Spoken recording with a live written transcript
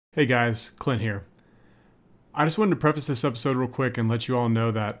Hey guys, Clint here. I just wanted to preface this episode real quick and let you all know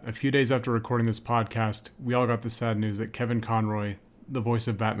that a few days after recording this podcast, we all got the sad news that Kevin Conroy, the voice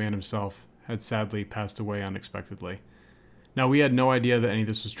of Batman himself, had sadly passed away unexpectedly. Now, we had no idea that any of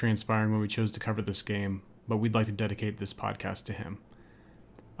this was transpiring when we chose to cover this game, but we'd like to dedicate this podcast to him.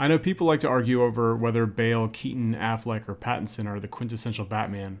 I know people like to argue over whether Bale, Keaton, Affleck, or Pattinson are the quintessential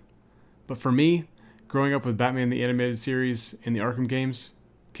Batman, but for me, growing up with Batman the Animated Series and the Arkham games,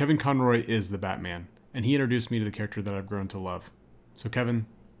 Kevin Conroy is the Batman, and he introduced me to the character that I've grown to love. So Kevin,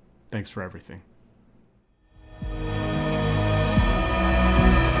 thanks for everything.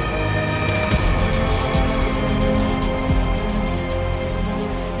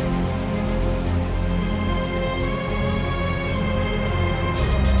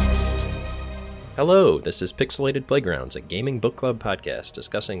 Hello, this is Pixelated Playgrounds, a gaming book club podcast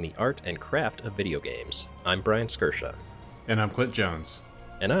discussing the art and craft of video games. I'm Brian Skirsha. And I'm Clint Jones.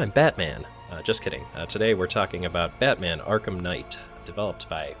 And I'm Batman. Just kidding. Today we're talking about Batman Arkham Knight, developed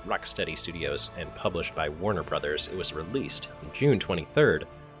by Rocksteady Studios and published by Warner Brothers. It was released on June 23rd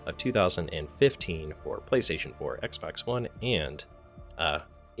of 2015 for PlayStation 4, Xbox One, and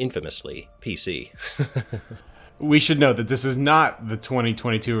infamously PC. We should note that this is not the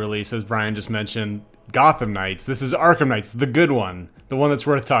 2022 release, as Brian just mentioned, Gotham Knights. This is Arkham Knights, the good one, the one that's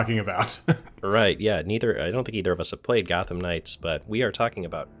worth talking about. Right, yeah, I don't think either of us have played Gotham Knights, but we are talking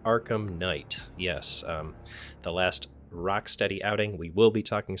about Arkham Knight. Yes, the last Rocksteady outing. We will be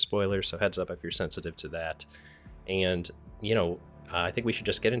talking spoilers, so heads up if you're sensitive to that. And, I think we should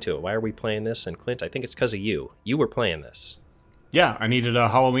just get into it. Why are we playing this? And Clint, I think it's because of you. You were playing this. Yeah, I needed a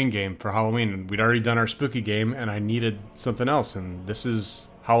Halloween game for Halloween, and we'd already done our spooky game, and I needed something else, and this is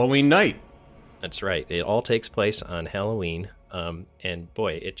Halloween Night. That's right. It all takes place on Halloween, and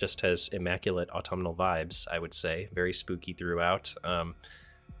boy, it just has immaculate autumnal vibes, I would say. Very spooky throughout.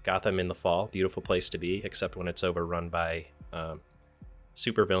 Gotham in the fall, beautiful place to be, except when it's overrun by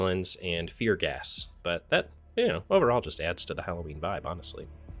supervillains and fear gas. But that, overall just adds to the Halloween vibe, honestly.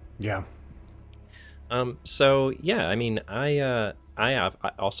 Yeah. I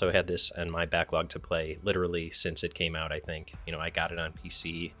also had this in my backlog to play literally since it came out, I think. I got it on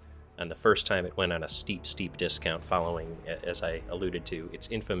PC, and the first time it went on a steep discount following, as I alluded to, its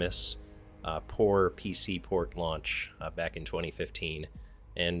infamous poor PC port launch back in 2015.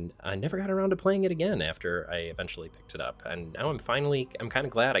 And I never got around to playing it again after I eventually picked it up. And now I'm kind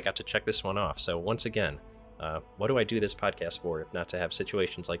of glad I got to check this one off. So once again, what do I do this podcast for if not to have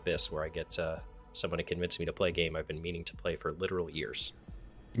situations like this where I get someone to convince me to play a game I've been meaning to play for literal years?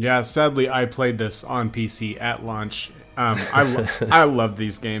 Yeah, sadly, I played this on PC at launch. I love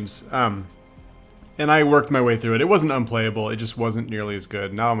these games, and I worked my way through it. It wasn't unplayable; it just wasn't nearly as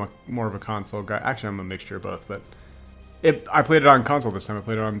good. Now I'm more of a console guy. Actually, I'm a mixture of both. But I played it on console this time. I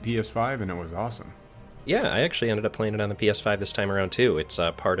played it on PS5, and it was awesome. Yeah, I actually ended up playing it on the PS5 this time around too. It's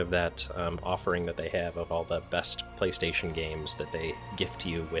part of that offering that they have of all the best PlayStation games that they gift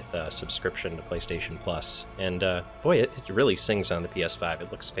you with a subscription to PlayStation Plus. And boy, it really sings on the PS5.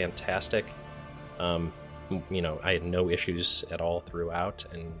 It looks fantastic. I had no issues at all throughout,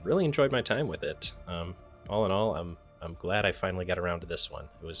 and really enjoyed my time with it. All in all, I'm glad I finally got around to this one.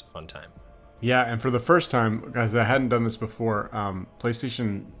 It was a fun time. Yeah, and for the first time, guys, I hadn't done this before.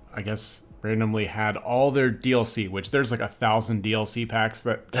 PlayStation, I guess, randomly had all their DLC, which there's like 1,000 DLC packs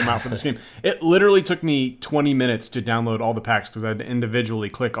that come out for this game. It literally took me 20 minutes to download all the packs because I had to individually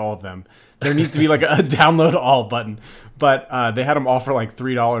click all of them. There needs to be like a download all button. But they had them all for like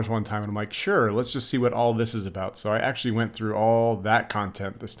 $3 one time. And I'm like, sure, let's just see what all this is about. So I actually went through all that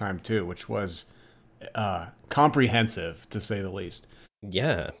content this time too, which was comprehensive to say the least.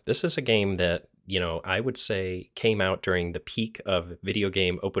 Yeah, this is a game that, I would say came out during the peak of video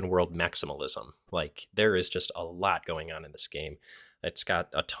game open world maximalism. Like, there is just a lot going on in this game. It's got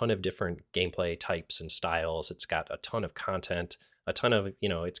a ton of different gameplay types and styles. It's got a ton of content, a ton of,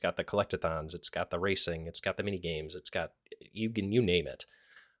 it's got the collectathons, it's got the racing, it's got the mini games, it's got, you name it.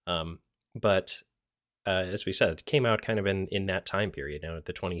 But as we said, it came out kind of in that time period.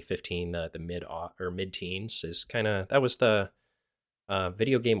 The 2015, the mid-teens is kind of, that was the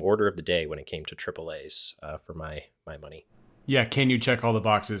video game order of the day when it came to AAAs for my money. Yeah, can you check all the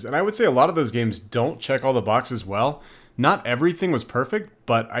boxes? And I would say a lot of those games don't check all the boxes well. Not everything was perfect,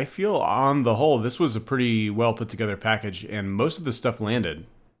 but I feel on the whole, this was a pretty well put together package, and most of the stuff landed.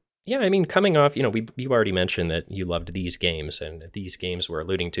 Yeah, I mean, coming off, you already mentioned that you loved these games, and these games we're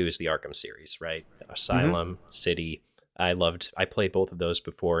alluding to is the Arkham series, right? Asylum, City. I played both of those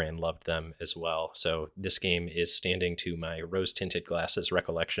before and loved them as well. So this game is standing to my rose-tinted glasses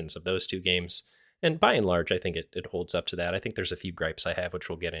recollections of those two games And by and large, I think it holds up to that. I think there's a few gripes I have, which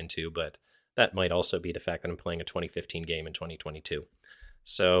we'll get into, but that might also be the fact that I'm playing a 2015 game in 2022.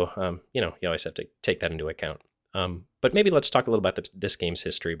 So, you always have to take that into account. But maybe let's talk a little about this game's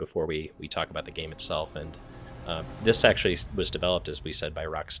history before we talk about the game itself. And this actually was developed, as we said, by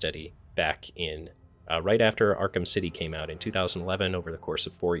Rocksteady back in right after Arkham City came out in 2011. Over the course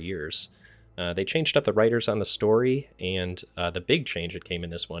of 4 years, they changed up the writers on the story, and the big change that came in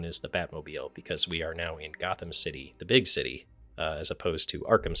this one is the Batmobile, because we are now in Gotham City, the big city, as opposed to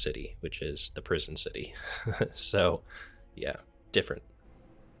Arkham City, which is the prison city. So, yeah, different.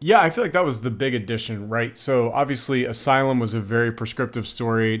 Yeah, I feel like that was the big addition, right? So obviously Asylum was a very prescriptive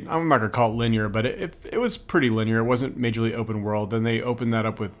story. I'm not going to call it linear, but it was pretty linear. It wasn't majorly open world. Then they opened that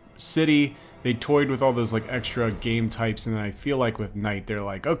up with City. They toyed with all those like extra game types. And then I feel like with Night, they're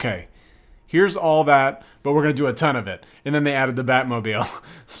like, okay, here's all that, but we're going to do a ton of it. And then they added the Batmobile.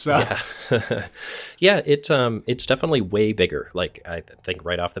 So yeah, yeah, it's definitely way bigger. Like, I think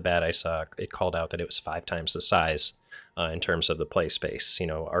right off the bat, I saw it called out that it was 5 times the size. In terms of the play space,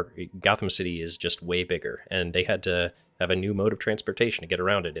 our Gotham City is just way bigger, and they had to have a new mode of transportation to get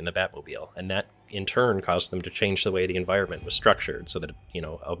around it in the Batmobile, and that in turn caused them to change the way the environment was structured so that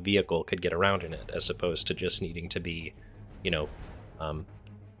a vehicle could get around in it, as opposed to just needing to be,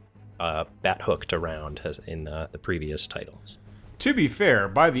 bat hooked around as in the previous titles. To be fair,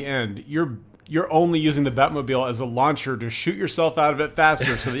 by the end, you're only using the Batmobile as a launcher to shoot yourself out of it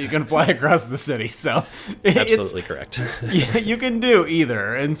faster so that you can fly across the city. So absolutely correct. Yeah, you can do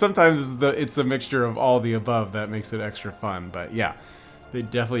either. And sometimes it's a mixture of all the above that makes it extra fun. But yeah, they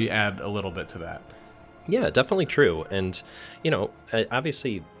definitely add a little bit to that. Yeah, definitely true. And,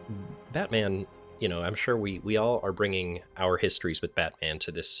 obviously Batman, I'm sure we all are bringing our histories with Batman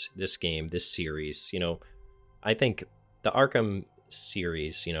to this game, this series. I think the Arkham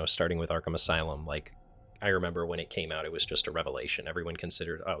series, starting with Arkham Asylum, like, I remember when it came out, it was just a revelation. Everyone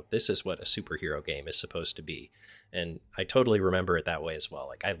considered, oh, this is what a superhero game is supposed to be. And I totally remember it that way as well.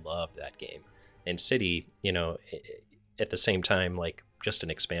 Like, I loved that game. And City, at the same time, like, just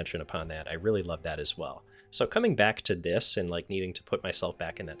an expansion upon that. I really loved that as well. So coming back to this and like needing to put myself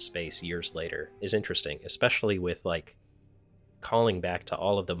back in that space years later is interesting, especially with like calling back to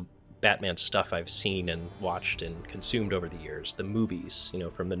all of the Batman stuff I've seen and watched and consumed over the years, the movies,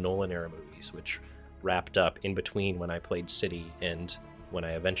 from the Nolan era movies, which wrapped up in between when I played City and when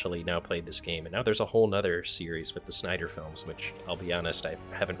I eventually now played this game. And now there's a whole nother series with the Snyder films, which I'll be honest, I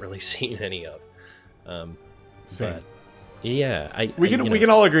haven't really seen any of. Same. But yeah, we can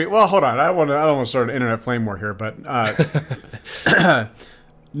all agree. Well, hold on, I don't want to start an internet flame war here, but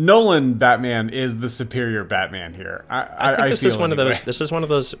Nolan Batman is the superior Batman here. I think this is one of those. This is one of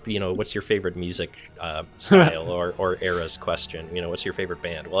those. What's your favorite music style or eras question? What's your favorite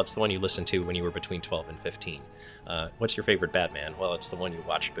band? Well, it's the one you listened to when you were between 12 and 15. What's your favorite Batman? Well, it's the one you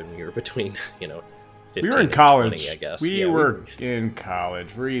watched when you were between 15 we were in college. 20, I guess we were in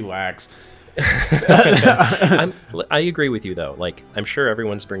college. Relax. I agree with you though. Like, I'm sure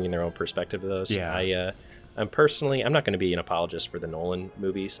everyone's bringing their own perspective to those. Yeah. I'm not going to be an apologist for the Nolan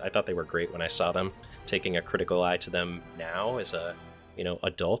movies. I thought they were great when I saw them. Taking a critical eye to them now as a,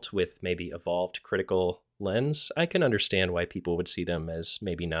 adult with maybe evolved critical lens, I can understand why people would see them as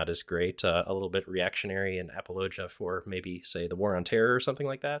maybe not as great, a little bit reactionary and apologia for maybe, say, the War on Terror or something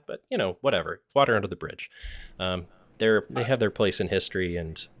like that. But, whatever. Water under the bridge. They have their place in history,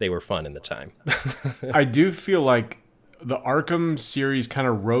 and they were fun in the time. I do feel like the Arkham series kind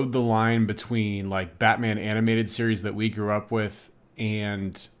of rode the line between like Batman animated series that we grew up with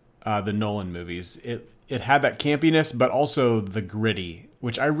and the Nolan movies. It had that campiness, but also the gritty,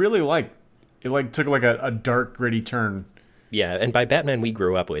 which I really liked. It like took like a dark, gritty turn. Yeah, and by Batman we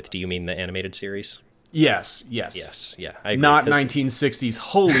grew up with, do you mean the animated series? Yes. Yeah. I agree, not 1960s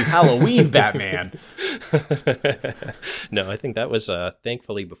holy Halloween Batman. No, I think that was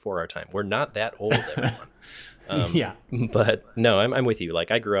thankfully before our time. We're not that old, everyone. Yeah. But no, I'm with you.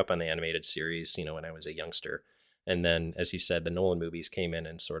 Like, I grew up on the animated series, when I was a youngster. And then, as you said, the Nolan movies came in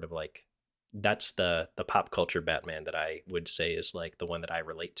and sort of like, that's the pop culture Batman that I would say is like the one that I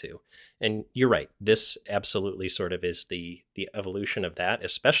relate to. And you're right. This absolutely sort of is the evolution of that,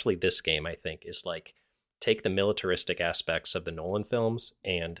 especially this game, I think, is like take the militaristic aspects of the Nolan films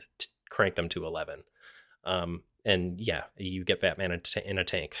and crank them to 11. And yeah, you get Batman in a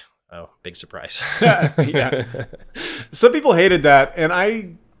tank. Oh, big surprise. Yeah. Some people hated that, and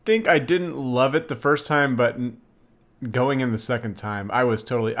I think I didn't love it the first time, but going in the second time, I was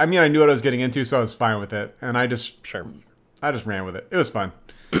totally... I mean, I knew what I was getting into, so I was fine with it. And I just ran with it. It was fun.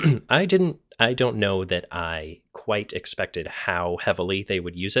 I didn't I don't know that I quite expected how heavily they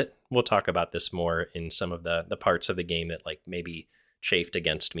would use it. We'll talk about this more in some of the parts of the game that like maybe chafed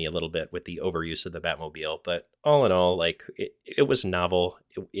against me a little bit with the overuse of the Batmobile. But all in all, like it was novel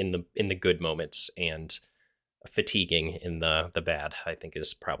in the good moments and fatiguing in the bad, I think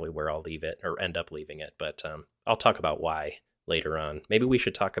is probably where I'll leave it or end up leaving it. But I'll talk about why later on. Maybe we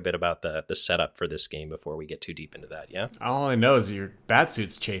should talk a bit about the setup for this game before we get too deep into that. Yeah. All I know is your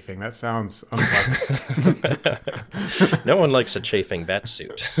batsuit's chafing. That sounds unpleasant. No one likes a chafing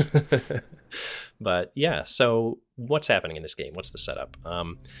batsuit. But yeah, so what's happening in this game? What's the setup?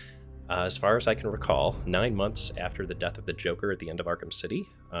 As far as I can recall, 9 months after the death of the Joker at the end of Arkham City,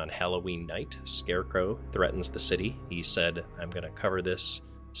 on Halloween night, Scarecrow threatens the city. He said, I'm going to cover this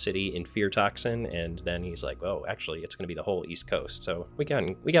city in fear toxin, and then he's like, oh, actually, it's going to be the whole East Coast. So we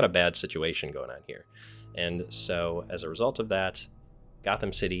got a bad situation going on here. And so as a result of that,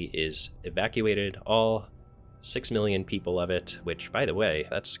 Gotham City is evacuated, all 6 million people of it, which, by the way,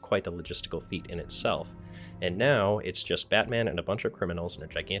 that's quite the logistical feat in itself. And now it's just Batman and a bunch of criminals in a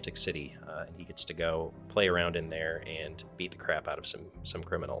gigantic city, and he gets to go play around in there and beat the crap out of some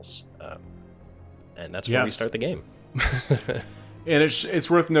criminals. And that's where we start the game. And it's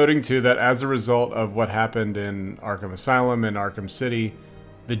worth noting, too, that as a result of what happened in Arkham Asylum and Arkham City,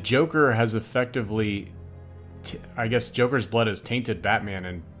 the Joker has effectively... I guess Joker's blood has tainted Batman,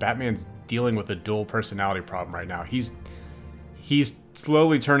 and Batman's dealing with a dual personality problem right now. He's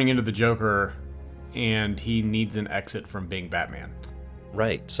slowly turning into the Joker, and he needs an exit from being Batman.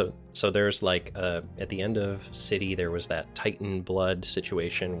 Right. So there's like at the end of City, there was that Titan blood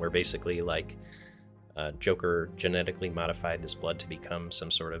situation where basically like Joker genetically modified this blood to become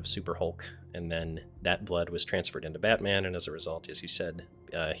some sort of super Hulk, and then that blood was transferred into Batman, and as a result, as you said,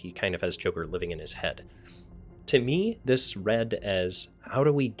 he kind of has Joker living in his head. To me, this read as, how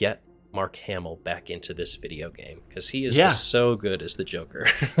do we get Mark Hamill back into this video game? Because he is just so good as the Joker.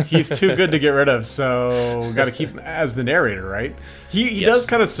 He's too good to get rid of, so we got to keep him as the narrator, right? He does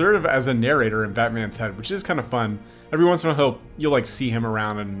kind of serve as a narrator in Batman's head, which is kind of fun. Every once in a while, you'll like see him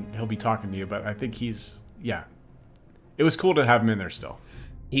around and he'll be talking to you, but I think it was cool to have him in there still.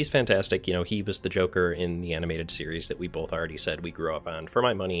 He's fantastic. You know, he was the Joker in the animated series that we both already said we grew up on. For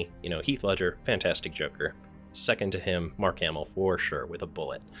my money, you know, Heath Ledger, fantastic Joker. Second to him, Mark Hamill, for sure, with a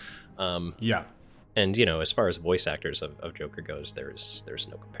bullet. And, you know, as far as voice actors of Joker goes, there's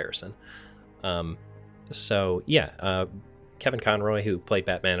no comparison. Kevin Conroy, who played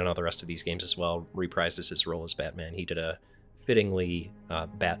Batman in all the rest of these games as well, reprises his role as Batman. He did a fittingly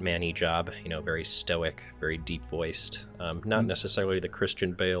Batman-y job, you know, very stoic, very deep-voiced. Not necessarily the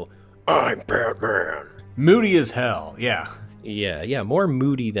Christian Bale, I'm Batman. Moody as hell, yeah. Yeah, more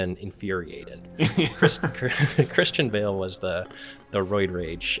moody than infuriated. Christian Bale was the roid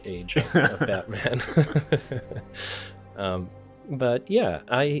rage age of Batman. But yeah,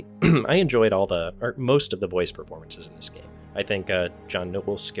 I enjoyed most of the voice performances in this game. I think John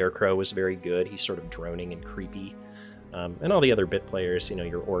Noble's Scarecrow was very good. He's sort of droning and creepy. And all the other bit players, you know,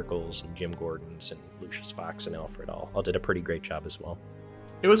 your Oracles and Jim Gordons and Lucius Fox and Alfred all did a pretty great job as well.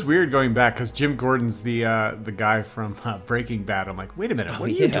 It was weird going back because Jim Gordon's the guy from Breaking Bad. I'm like, wait a minute, what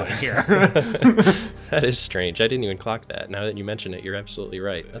are you doing here? That is strange. I didn't even clock that. Now that you mention it, you're absolutely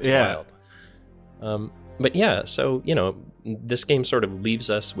right. That's wild. But yeah, so, you know, this game sort of leaves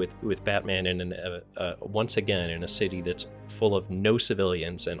us with Batman in once again in a city that's full of no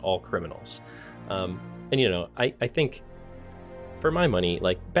civilians and all criminals. And, you know, I think, for my money,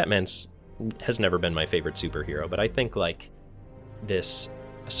 like, Batman's has never been my favorite superhero, but I think, like, this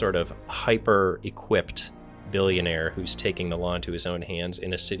sort of hyper-equipped billionaire who's taking the law into his own hands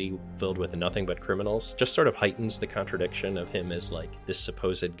in a city filled with nothing but criminals just sort of heightens the contradiction of him as, like, this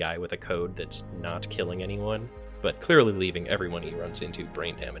supposed guy with a code that's not killing anyone, but clearly leaving everyone he runs into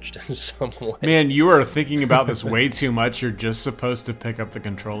brain damaged in some way. Man, you are thinking about this way too much. You're just supposed to pick up the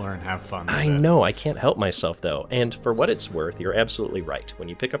controller and have fun with it. I know, I can't help myself, though. And for what it's worth, you're absolutely right. When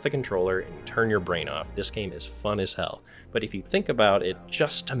you pick up the controller and you turn your brain off, this game is fun as hell. But if you think about it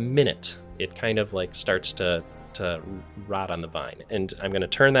just a minute, it kind of like starts to rot on the vine. And I'm going to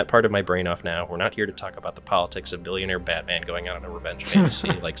turn that part of my brain off now. We're not here to talk about the politics of billionaire Batman going out on a revenge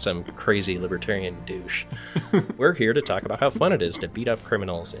fantasy like some crazy libertarian douche. We're here to talk about how fun it is to beat up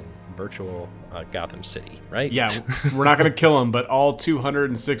criminals in virtual Gotham City, right? Yeah, we're not going to kill them, but all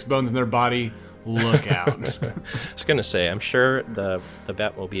 206 bones in their body, look out. I was going to say, I'm sure the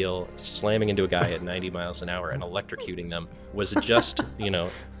Batmobile slamming into a guy at 90 miles an hour and electrocuting them was just, you know,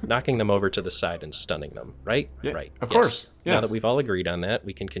 knocking them over to the side and stunning them, right? Yeah, right. Of course. Yes. Now that we've all agreed on that,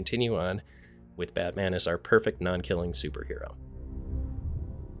 we can continue on with Batman as our perfect non-killing superhero.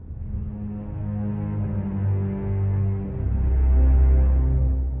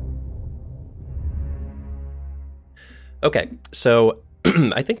 Okay, so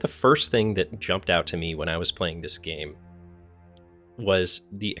I think the first thing that jumped out to me when I was playing this game was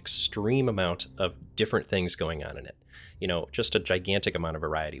the extreme amount of different things going on in it. You know, just a gigantic amount of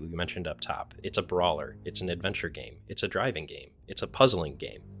variety. We mentioned up top. It's a brawler. It's an adventure game. It's a driving game. It's a puzzling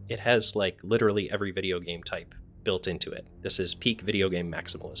game. It has like literally every video game type built into it. This is peak video game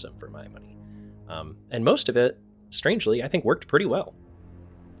maximalism for my money. And most of it, strangely, I think worked pretty well.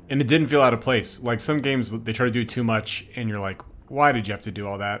 And it didn't feel out of place. Like some games, they try to do too much, and you're like, why did you have to do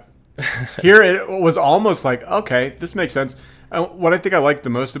all that? Here, it was almost like, okay, this makes sense. What I think I liked the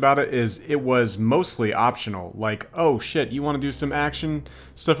most about it is it was mostly optional. Like, oh shit, you want to do some action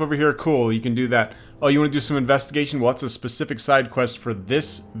stuff over here? Cool, you can do that. Oh, you want to do some investigation? Well, that's a specific side quest for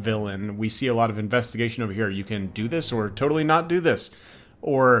this villain. We see a lot of investigation over here. You can do this or totally not do this.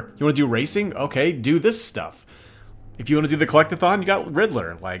 Or you want to do racing? Okay, do this stuff. If you want to do the collectathon, you got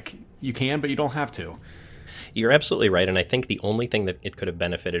Riddler. Like, you can, but you don't have to. You're absolutely right, and I think the only thing that it could have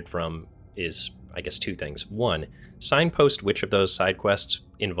benefited from is, I guess, two things. One, signpost which of those side quests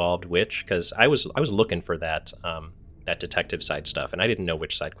involved which, because I was looking for that that detective side stuff, and I didn't know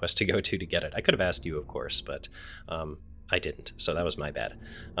which side quest to go to get it. I could have asked you, of course, but I didn't, so that was my bad.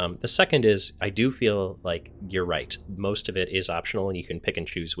 The second is, I do feel like you're right. Most of it is optional, and you can pick and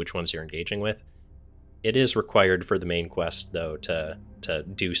choose which ones you're engaging with. It is required for the main quest, though, to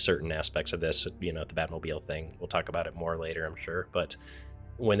do certain aspects of this, you know, the Batmobile thing. We'll talk about it more later, I'm sure. But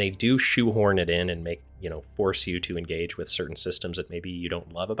when they do shoehorn it in and make, you know, force you to engage with certain systems that maybe you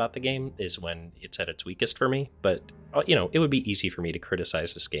don't love about the game is when it's at its weakest for me. But, you know, it would be easy for me to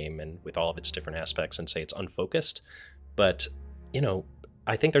criticize this game and with all of its different aspects and say it's unfocused. But, you know,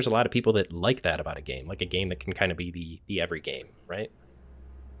 I think there's a lot of people that like that about a game, like a game that can kind of be the every game, right?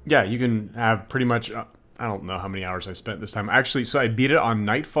 Yeah, you can have pretty much, I don't know how many hours I spent this time. Actually, so I beat it on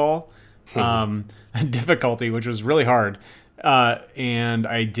Nightfall difficulty, which was really hard. And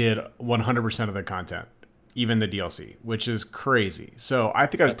I did 100% of the content, even the DLC, which is crazy. So I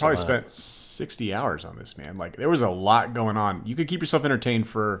think I probably spent 60 hours on this, man. Like, there was a lot going on. You could keep yourself entertained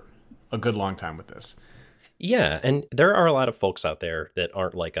for a good long time with this. Yeah, and there are a lot of folks out there that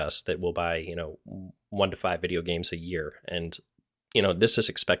aren't like us that will buy, you know, 1 to 5 video games a year. And you know, this is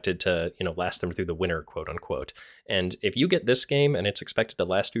expected to, you know, last them through the winter, quote unquote. And if you get this game and it's expected to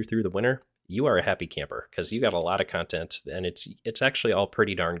last you through the winter, you are a happy camper because you got a lot of content and it's actually all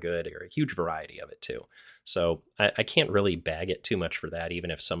pretty darn good, or a huge variety of it too. So I can't really bag it too much for that,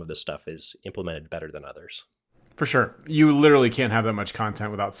 even if some of the stuff is implemented better than others. For sure. You literally can't have that much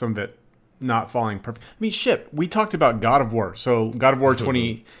content without some of it not falling perfect. I mean, shit, we talked about God of War. So God of War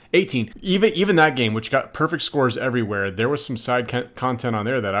 2018, even that game, which got perfect scores everywhere, there was some side content on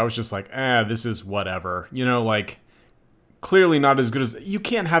there that I was just like, this is whatever. You know, like, clearly not as good as... You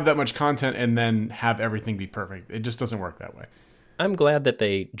can't have that much content and then have everything be perfect. It just doesn't work that way. I'm glad that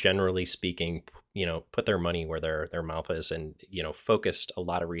they, generally speaking, you know, put their money where their mouth is and, you know, focused a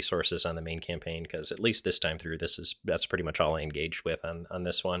lot of resources on the main campaign, because at least this time through, that's pretty much all I engaged with on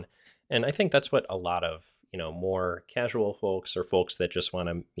this one. And I think that's what a lot of, you know, more casual folks or folks that just want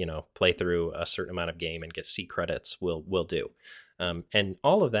to, you know, play through a certain amount of game and get C credits will do. And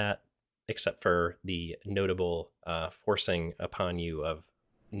all of that, except for the notable forcing upon you of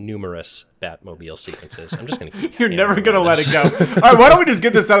numerous Batmobile sequences. I'm just going to keep... You're never going to let it go. All right, why don't we just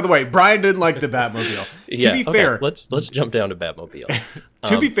get this out of the way? Brian didn't like the Batmobile. Yeah, to be fair... Let's jump down to Batmobile.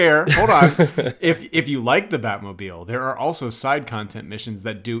 To be fair, hold on. If you like the Batmobile, there are also side content missions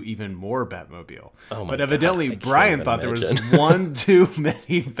that do even more Batmobile. Oh my but evidently, God, Brian thought there was one too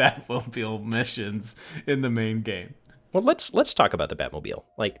many Batmobile missions in the main game. Well, let's talk about the Batmobile.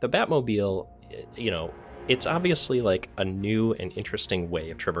 Like, the Batmobile, you know, it's obviously like a new and interesting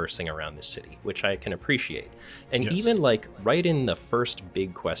way of traversing around the city, which I can appreciate. And yes. Even like right in the first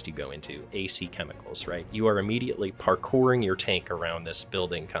big quest you go into, AC Chemicals, right? You are immediately parkouring your tank around this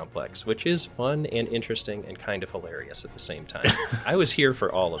building complex, which is fun and interesting and kind of hilarious at the same time. I was here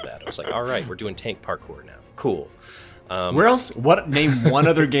for all of that. I was like, all right, we're doing tank parkour now. Cool. Where else? Name one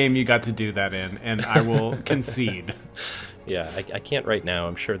other game you got to do that in, and I will concede. Yeah, I can't right now.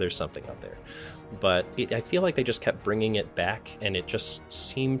 I'm sure there's something out there. But I feel like they just kept bringing it back, and it just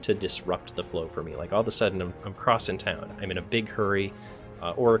seemed to disrupt the flow for me. Like, all of a sudden, I'm crossing town. I'm in a big hurry.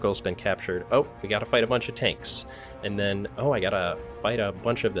 Oracle's been captured. Oh, we got to fight a bunch of tanks. And then, I got to fight a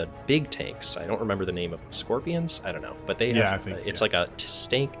bunch of the big tanks. I don't remember the name of them. Scorpions? I don't know. But they have, like a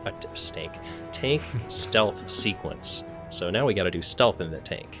tank stealth sequence. So now we got to do stealth in the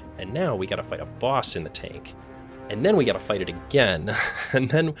tank. And now we got to fight a boss in the tank. And then we got to fight it again. And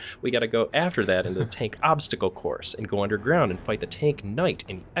then we got to go after that into the tank obstacle course and go underground and fight the tank knight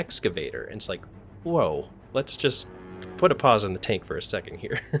in the excavator. And it's like, whoa, let's just put a pause on the tank for a second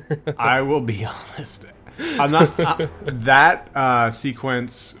here. I will be honest. I'm not that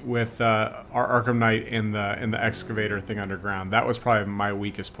sequence with our Arkham Knight in the excavator thing underground. That was probably my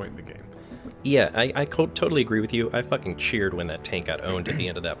weakest point in the game. Yeah, I totally agree with you. I fucking cheered when that tank got owned at the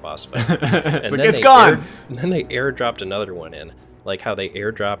end of that boss fight. It's like, it's gone! And then they airdropped another one in. Like how they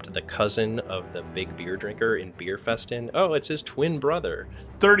airdropped the cousin of the big beer drinker in Beer Fest in. Oh, it's his twin brother.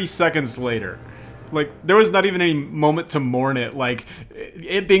 30 seconds later. Like, there was not even any moment to mourn it. Like,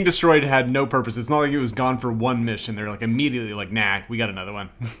 it being destroyed had no purpose. It's not like it was gone for one mission. They're like immediately like, nah, we got another one.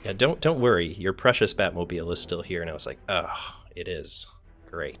 Yeah, don't worry. Your precious Batmobile is still here. And I was like, oh, it is.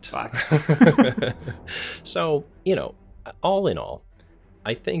 Great. Fuck. So, all in all,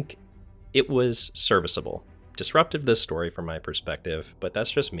 I think it was serviceable. Disruptive, this story from my perspective, but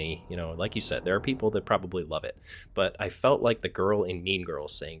that's just me. Like you said, there are people that probably love it, but I felt like the girl in Mean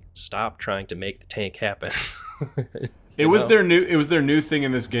Girls saying, stop trying to make the tank happen. It was their new thing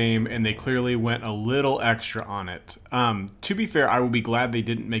in this game, and they clearly went a little extra on it. To be fair, I will be glad they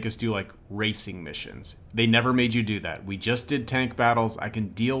didn't make us do like racing missions. They never made you do that. We just did tank battles. I can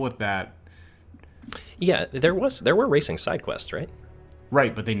deal with that. Yeah, there were racing side quests, right?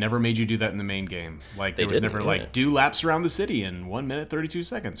 Right, but they never made you do that in the main game. Like, there was never like, do laps around the city in 1 minute 32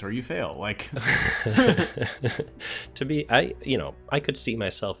 seconds, or you fail. Like, to be, I could see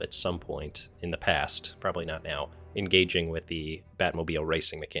myself at some point in the past, probably not now, engaging with the Batmobile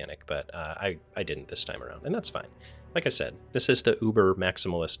racing mechanic, but I didn't this time around, and that's fine. Like I said, this is the uber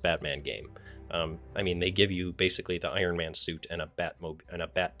maximalist Batman game. They give you basically the Iron Man suit and a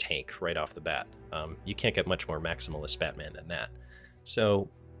Bat tank right off the bat. You can't get much more maximalist Batman than that. So,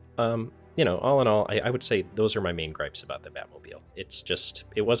 all in all, I would say those are my main gripes about the Batmobile. It's just,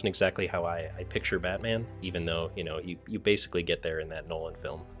 it wasn't exactly how I picture Batman, even though, you basically get there in that Nolan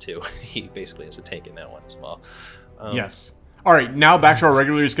film, too. He basically has a tank in that one as well. Yes. All right, now back to our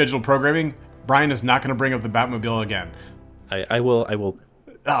regularly scheduled programming. Brian is not going to bring up the Batmobile again. I will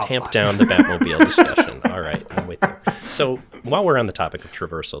tamp down the Batmobile discussion. All right, I'm with you. So, while we're on the topic of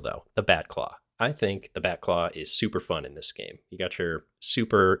traversal, though, the Batclaw. I think the Batclaw is super fun in this game. You got your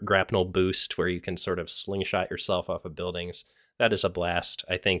super grapnel boost where you can sort of slingshot yourself off of buildings. That is a blast.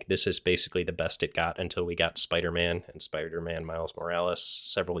 I think this is basically the best it got until we got Spider-Man and Spider-Man Miles Morales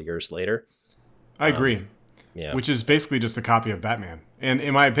several years later. I agree. Yeah. Which is basically just a copy of Batman. And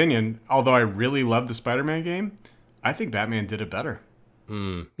in my opinion, although I really love the Spider-Man game, I think Batman did it better.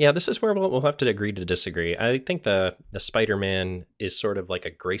 Yeah, this is where we'll have to agree to disagree. I think the Spider-Man is sort of like a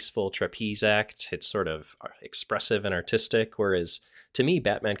graceful trapeze act. It's sort of expressive and artistic, whereas to me,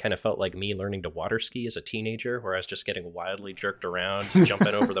 Batman kind of felt like me learning to water ski as a teenager, where I was just getting wildly jerked around,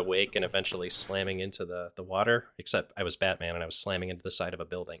 jumping over the wake, and eventually slamming into the water, except I was Batman and I was slamming into the side of a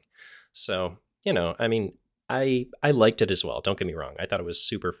building. So, I liked it as well. Don't get me wrong. I thought it was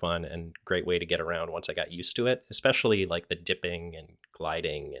super fun and great way to get around once I got used to it, especially like the dipping and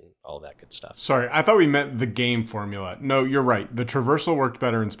gliding and all that good stuff. Sorry, I thought we meant the game formula. No, you're right. The traversal worked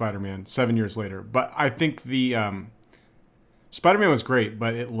better in Spider-Man 7 years later. But I think the Spider-Man was great,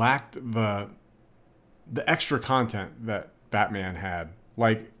 but it lacked the extra content that Batman had.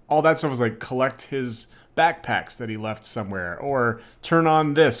 Like, all that stuff was like collect his backpacks that he left somewhere or turn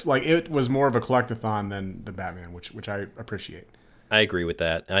on this. Like, it was more of a collectathon than the Batman, which I appreciate. I agree with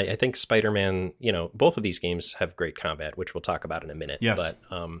that. I think Spider-Man, both of these games have great combat, which we'll talk about in a minute. Yes.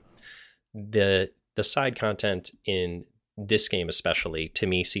 But the side content in this game especially, to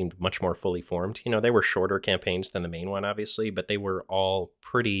me, seemed much more fully formed. They were shorter campaigns than the main one, obviously, but they were all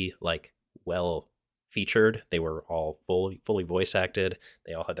pretty, well featured. They were all fully voice acted.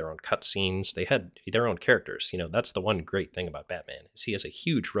 They all had their own cutscenes. They had their own characters. That's the one great thing about Batman, is he has a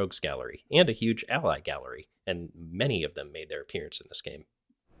huge rogues gallery and a huge ally gallery, and many of them made their appearance in this game.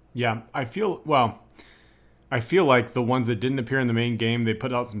 Yeah, I feel like the ones that didn't appear in the main game, they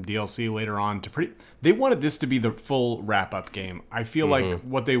put out some DLC later on they wanted this to be the full wrap-up game. I feel like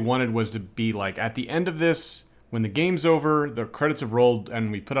what they wanted was to be like, at the end of this, when the game's over, the credits have rolled,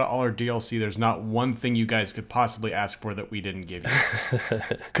 and we put out all our DLC, there's not one thing you guys could possibly ask for that we didn't give you.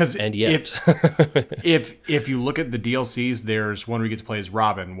 Because if you look at the DLCs, there's one where you get to play as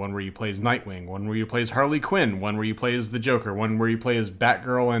Robin, one where you play as Nightwing, one where you play as Harley Quinn, one where you play as the Joker, one where you play as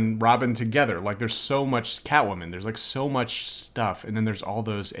Batgirl and Robin together. Like, there's so much Catwoman. There's, so much stuff. And then there's all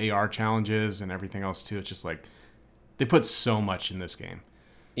those AR challenges and everything else, too. It's just, they put so much in this game.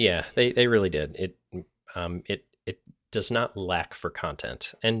 Yeah, they really did. It does not lack for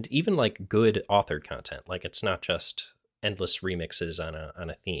content, and even good authored content. It's not just endless remixes on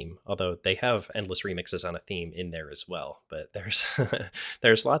a theme, although they have endless remixes on a theme in there as well. But there's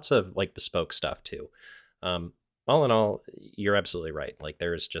there's lots of bespoke stuff too. all in all, you're absolutely right. Like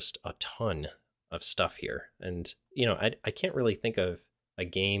there's just a ton of stuff here. And, I can't really think of a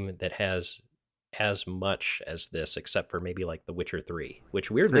game that has as much as this, except for maybe like The Witcher 3, which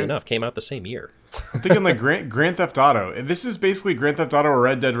weirdly Grand, enough came out the same year. I'm thinking like Grand Theft Auto. This is basically Grand Theft Auto or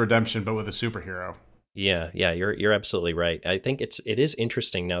Red Dead Redemption, but with a superhero. Yeah, you're absolutely right. I think it is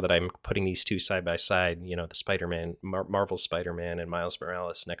interesting now that I'm putting these two side by side. The Spider-Man, Marvel Spider-Man, and Miles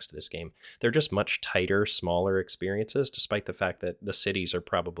Morales next to this game. They're just much tighter, smaller experiences, despite the fact that the cities are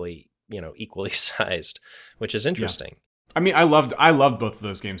probably equally sized, which is interesting. Yeah. I mean, I loved both of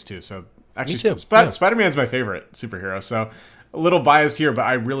those games too. So actually, Me too. Yeah. Spider-Man's my favorite superhero. So a little biased here, but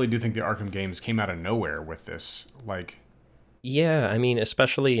I really do think the Arkham games came out of nowhere with this. Like, Yeah, I mean,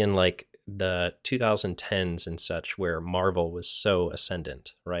 especially in like the 2010s and such, where Marvel was so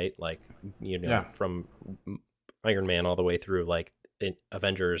ascendant, right? Like, from Iron Man all the way through like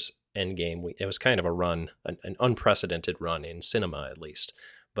Avengers Endgame, it was kind of a run, an unprecedented run in cinema at least.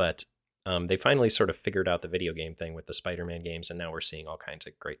 But they finally sort of figured out the video game thing with the Spider-Man games, and now we're seeing all kinds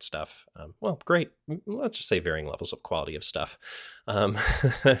of great stuff. Great, let's just say varying levels of quality of stuff.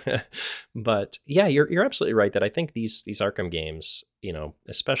 But yeah, you're absolutely right that I think these Arkham games,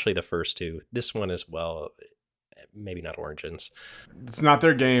 especially the first two, this one as well, maybe not Origins. It's not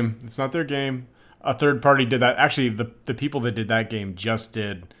their game. It's not their game. A third party did that. Actually, the people that did that game just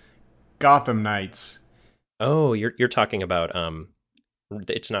did Gotham Knights. Oh, you're talking about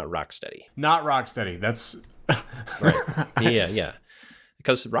it's not Rocksteady. Not Rocksteady. That's right. Yeah.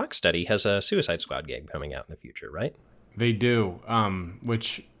 Because Rocksteady has a Suicide Squad game coming out in the future, right? They do.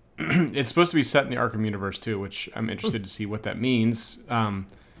 Which it's supposed to be set in the Arkham universe too, which I'm interested to see what that means.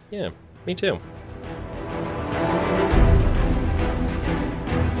 Yeah, me too.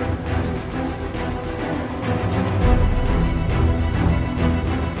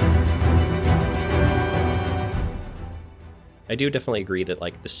 I do definitely agree that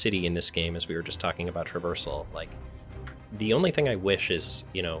like the city in this game, as we were just talking about traversal, like the only thing I wish is,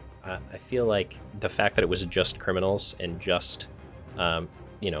 I feel like the fact that it was just criminals and just,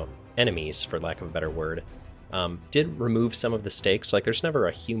 enemies, for lack of a better word, did remove some of the stakes. Like there's never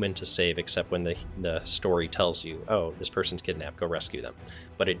a human to save except when the story tells you, oh, this person's kidnapped, go rescue them.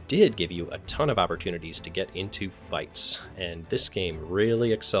 But it did give you a ton of opportunities to get into fights. And this game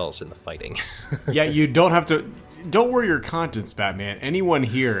really excels in the fighting. Yeah, you don't worry your conscience, Batman. Anyone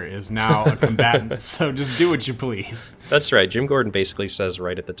here is now a combatant, so just do what you please. That's right. Jim Gordon basically says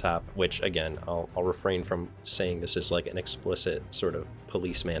right at the top, which again, I'll refrain from saying this is like an explicit sort of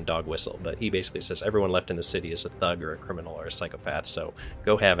policeman dog whistle, but he basically says everyone left in the city is a thug or a criminal or a psychopath, so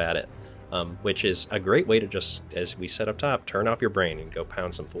go have at it. Which is a great way to just, as we said up top, turn off your brain and go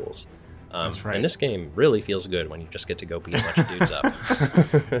pound some fools. That's right. And this game really feels good when you just get to go beat a bunch of dudes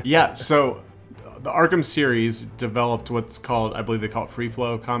up. Yeah, so the Arkham series developed what's called, I believe they call it free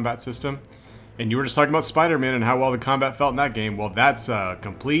flow combat system. And you were just talking about Spider-Man and how well the combat felt in that game. Well, that's a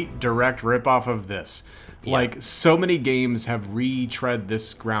complete direct ripoff of this. Yeah. Like, so many games have retread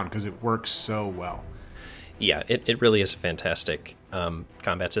this ground because it works so well. Yeah, it really is a fantastic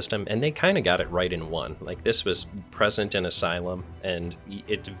combat system, and they kind of got it right in one. Like, this was present in Asylum, and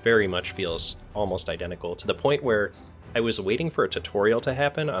it very much feels almost identical, to the point where I was waiting for a tutorial to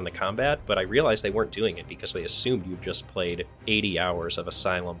happen on the combat, but I realized they weren't doing it because they assumed you just played 80 hours of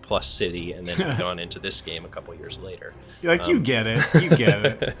Asylum plus City and then had gone into this game a couple years later. Like, you get it. You get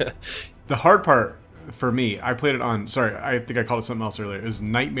it. The hard part for me, I played it on, sorry, I think I called it something else earlier. It was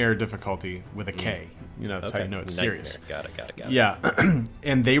Nightmare difficulty with a K. That's how you know it's Nightmare. serious. Got it. Yeah.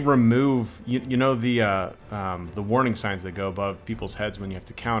 And they remove, the warning signs that go above people's heads when you have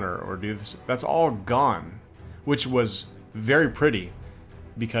to counter or do this. That's all gone, which was very pretty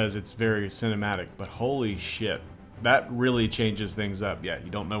because it's very cinematic. But holy shit, that really changes things up. Yeah,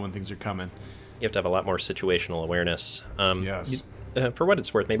 you don't know when things are coming. You have to have a lot more situational awareness. Yes. For what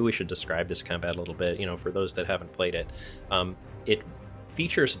it's worth, maybe we should describe this combat a little bit. For those that haven't played it, it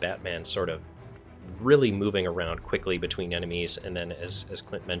features Batman sort of really moving around quickly between enemies, and then as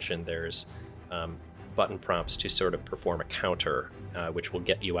Clint mentioned, there's button prompts to sort of perform a counter, which will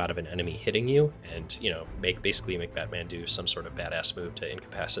get you out of an enemy hitting you, and make Batman do some sort of badass move to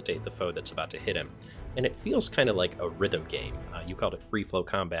incapacitate the foe that's about to hit him. And it feels kind of like a rhythm game. You called it free flow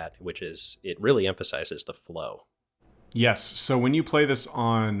combat, which is, it really emphasizes the flow. Yes, so when you play this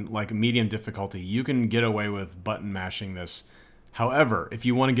on like medium difficulty, you can get away with button mashing this. However, if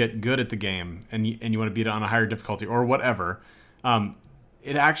you want to get good at the game and you want to beat it on a higher difficulty or whatever,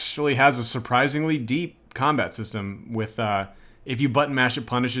 it actually has a surprisingly deep combat system with if you button mash, it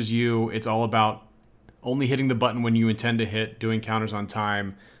punishes you. It's all about only hitting the button when you intend to hit, doing counters on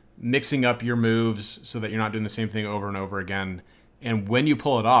time, mixing up your moves so that you're not doing the same thing over and over again. And when you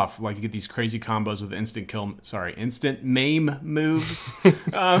pull it off, like you get these crazy combos with instant maim moves.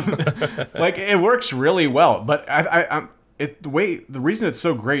 Like it works really well. But the reason it's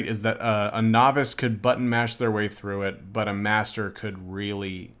so great is that a novice could button mash their way through it, but a master could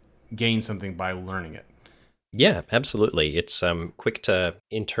really gain something by learning it. Yeah, absolutely. It's quick to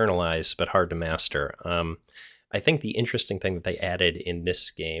internalize, but hard to master. I think the interesting thing that they added in this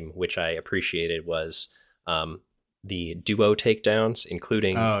game, which I appreciated, was the duo takedowns,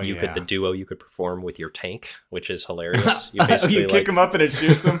 including the duo you could perform with your tank, which is hilarious. You basically kick him up and it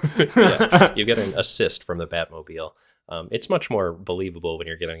shoots him. Yeah, you get an assist from the Batmobile. It's much more believable when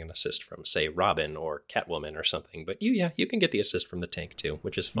you're getting an assist from, say, Robin or Catwoman or something. But you can get the assist from the tank too,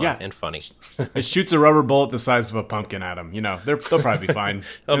 which is fun and funny. It shoots a rubber bullet the size of a pumpkin at them. They'll probably be fine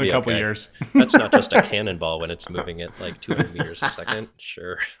in a couple years. That's not just a cannonball when it's moving at like 200 meters a second.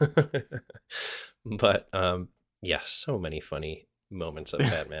 Sure. But so many funny moments of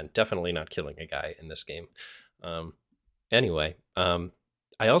Batman. Definitely not killing a guy in this game. Anyway,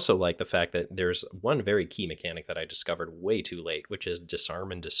 I also like the fact that there's one very key mechanic that I discovered way too late, which is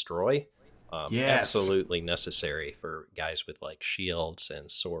disarm and destroy. Yes. Absolutely necessary for guys with like shields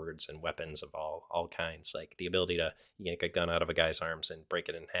and swords and weapons of all kinds. Like the ability to yank a gun out of a guy's arms and break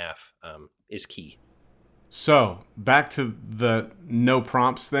it in half is key. So, back to the no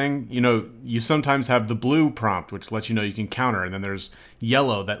prompts thing. You sometimes have the blue prompt, which lets you know you can counter, and then there's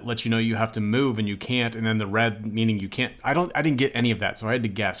yellow that lets you know you have to move and you can't, and then the red meaning you can't. I didn't get any of that, so I had to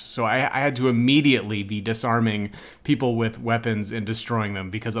guess. So I had to immediately be disarming people with weapons and destroying them,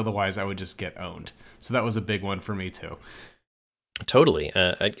 because otherwise I would just get owned. So that was a big one for me too. Totally.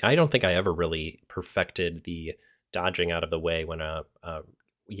 I don't think I ever really perfected the dodging out of the way when a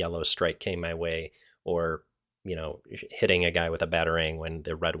yellow strike came my way, or hitting a guy with a batarang when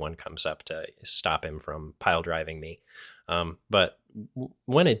the red one comes up to stop him from pile driving me. But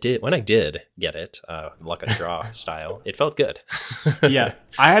when I did get it, luck of the draw style, it felt good. Yeah,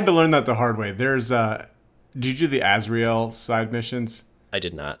 I had to learn that the hard way. There's did you do the Azrael side missions? I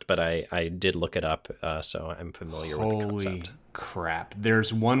did not, but I did look it up, so I'm familiar with the concept. Holy crap.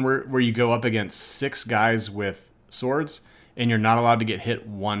 There's one where you go up against 6 guys with swords, and you're not allowed to get hit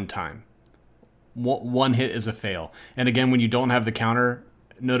one time. One hit is a fail. And again, when you don't have the counter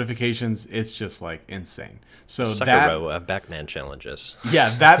notifications, it's just like insane. So Sekiro of Batman challenges. Yeah,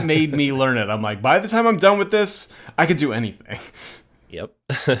 that made me learn it. I'm like, by the time I'm done with this, I could do anything. Yep.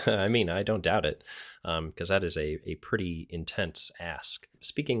 I mean, I don't doubt it, because that is a pretty intense ask.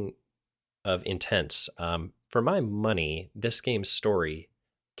 Speaking of intense, for my money, this game's story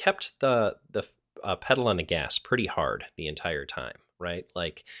kept the pedal on the gas pretty hard the entire time. Right?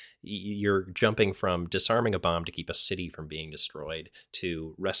 Like you're jumping from disarming a bomb to keep a city from being destroyed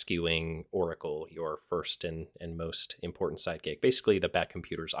to rescuing Oracle, your first and most important sidekick, basically the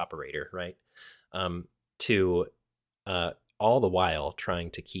Batcomputer's operator, right? To all the while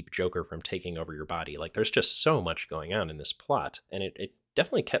trying to keep Joker from taking over your body. Like there's just so much going on in this plot, and it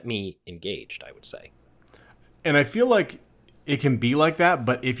definitely kept me engaged, I would say. And I feel like it can be like that,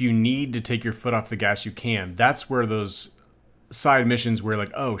 but if you need to take your foot off the gas, you can. That's where those side missions where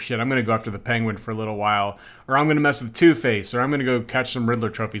like, oh shit, I'm gonna go after the Penguin for a little while, or I'm gonna mess with Two-Face, or I'm gonna go catch some Riddler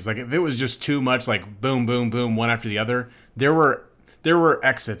trophies. Like if it was just too much, like boom, boom, boom, one after the other, there were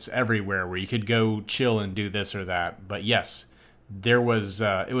exits everywhere where you could go chill and do this or that. But yes, there was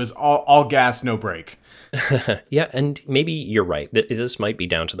it was all gas, no brake. Yeah, and maybe you're right. This might be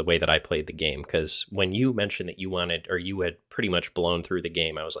down to the way that I played the game, because when you mentioned that you had pretty much blown through the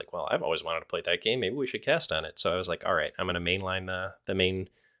game, I was like, well, I've always wanted to play that game. Maybe we should cast on it. So I was like, all right, I'm going to mainline the main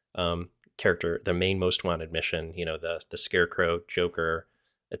character, the main most wanted mission, the Scarecrow, Joker,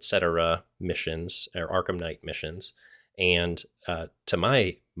 etc. missions, or Arkham Knight missions. And to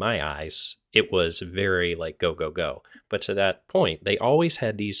my eyes, it was very like go, go, go. But to that point, they always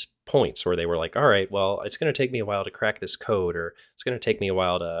had these points where they were like, all right, well, it's going to take me a while to crack this code, or it's going to take me a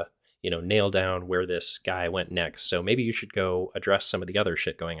while to, nail down where this guy went next. So maybe you should go address some of the other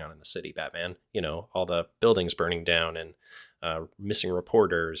shit going on in the city, Batman. All the buildings burning down and missing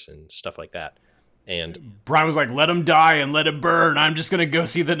reporters and stuff like that. And Brian was like, let him die and let it burn. I'm just going to go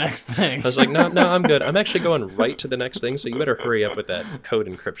see the next thing. I was like, no, I'm good. I'm actually going right to the next thing. So you better hurry up with that code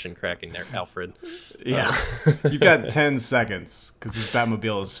encryption cracking there, Alfred. Yeah. You've got 10 seconds because this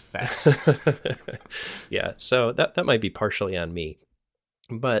Batmobile is fast. Yeah. So that might be partially on me.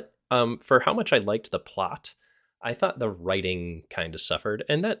 But for how much I liked the plot, I thought the writing kind of suffered.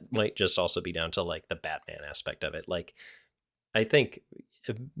 And that might just also be down to like the Batman aspect of it. Like, I think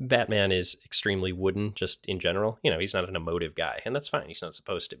Batman is extremely wooden just in general. He's not an emotive guy, and that's fine. He's not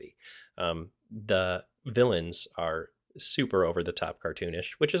supposed to be. The villains are super over the top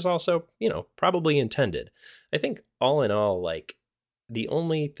cartoonish, which is also, probably intended. I think all in all, like, the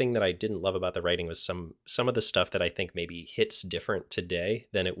only thing that I didn't love about the writing was some of the stuff that I think maybe hits different today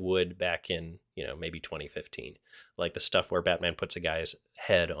than it would back in, maybe 2015. Like the stuff where Batman puts a guy's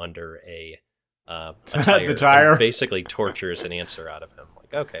head under a tire, the tire, and basically tortures an answer out of him.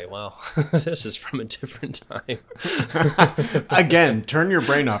 Like, okay, well, this is from a different time. Again, turn your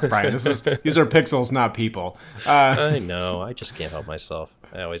brain off, Brian. These are pixels, not people. I know. I just can't help myself.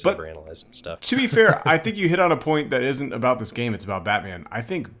 I always overanalyze stuff. To be fair, I think you hit on a point that isn't about this game. It's about Batman. I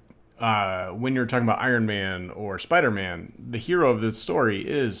think when you're talking about Iron Man or Spider-Man, the hero of the story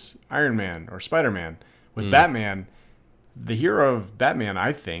is Iron Man or Spider-Man. With Batman, the hero of Batman,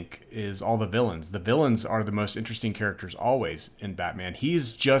 I think, is all the villains. The villains are the most interesting characters always in Batman.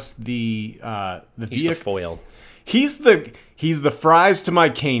 He's just the foil. He's the fries to my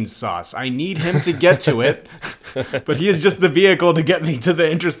cane sauce. I need him to get to it, but he is just the vehicle to get me to the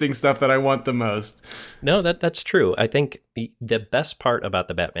interesting stuff that I want the most. No, that's true. I think the best part about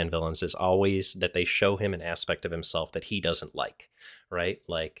the Batman villains is always that they show him an aspect of himself that he doesn't like, right?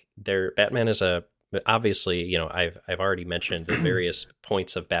 Like Batman is obviously, I've already mentioned the various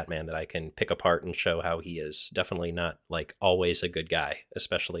points of Batman that I can pick apart and show how he is definitely not like always a good guy,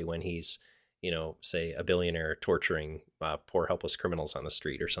 especially when he's, say a billionaire torturing poor helpless criminals on the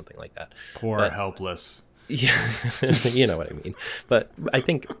street or something like that. Helpless. Yeah, you know what I mean. But I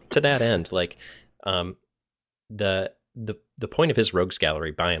think to that end, like the point of his rogues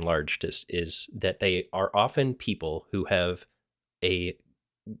gallery, by and large, is that they are often people who have a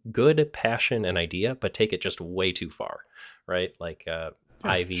good passion and idea, but take it just way too far, right? Like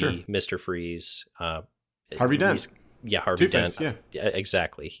Ivy, sure. Mr. Freeze, Harvey Dent. Harvey Two-Face, Dent. Yeah,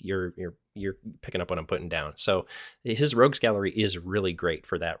 exactly. You're picking up what I'm putting down. So his rogues gallery is really great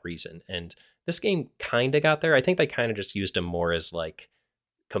for that reason. And this game kind of got there. I think they kind of just used him more as like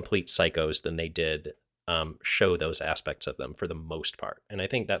complete psychos than they did show those aspects of them for the most part. And I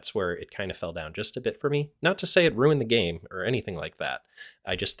think that's where it kind of fell down just a bit for me. Not to say it ruined the game or anything like that.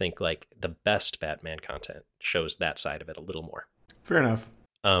 I just think like the best Batman content shows that side of it a little more. Fair enough.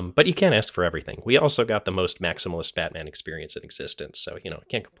 But you can't ask for everything. We also got the most maximalist Batman experience in existence. So,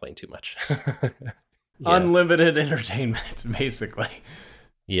 can't complain too much. Yeah. Unlimited entertainment, basically.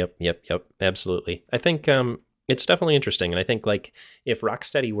 Yep. Absolutely. I think it's definitely interesting. And I think like if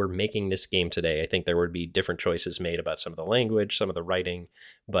Rocksteady were making this game today, I think there would be different choices made about some of the language, some of the writing.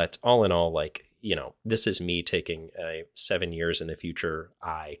 But all in all, like, this is me taking a 7 years in the future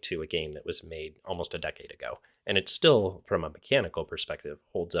eye to a game that was made almost a decade ago. And it still, from a mechanical perspective,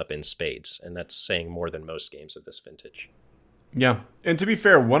 holds up in spades. And that's saying more than most games of this vintage. Yeah. And to be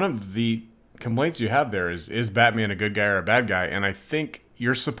fair, one of the complaints you have there is Batman a good guy or a bad guy? And I think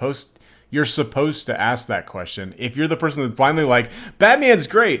you're supposed to ask that question. If you're the person that's finally like, Batman's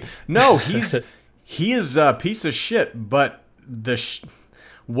great. No, he is a piece of shit, but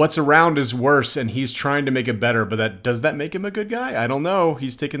what's around is worse, and he's trying to make it better. But does that make him a good guy? I don't know.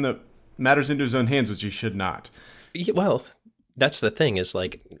 He's taking the matters into his own hands, which he should not. Well, that's the thing is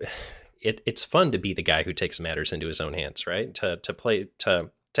like, it's fun to be the guy who takes matters into his own hands, right?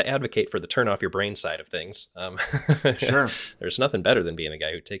 To advocate for the turn off your brain side of things. Sure. There's nothing better than being a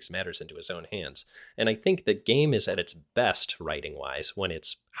guy who takes matters into his own hands. And I think the game is at its best writing-wise when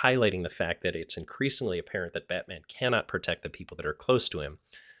it's highlighting the fact that it's increasingly apparent that Batman cannot protect the people that are close to him,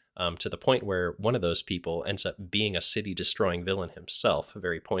 to the point where one of those people ends up being a city-destroying villain himself,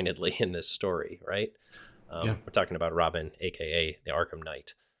 very pointedly in this story, right? We're talking about Robin, a.k.a. the Arkham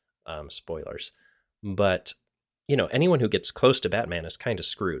Knight. Spoilers. But anyone who gets close to Batman is kind of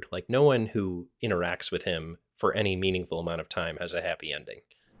screwed. Like no one who interacts with him for any meaningful amount of time has a happy ending.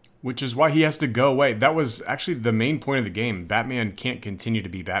 Which is why he has to go away. That was actually the main point of the game. Batman can't continue to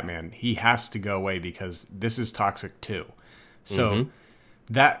be Batman. He has to go away because this is toxic too. So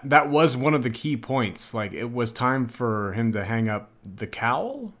that was one of the key points. Like it was time for him to hang up the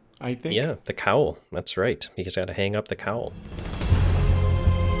cowl, I think. Yeah, the cowl. That's right. He's got to hang up the cowl.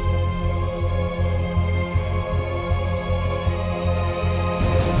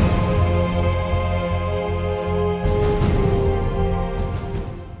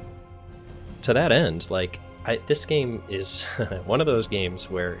 To that end, like this game is one of those games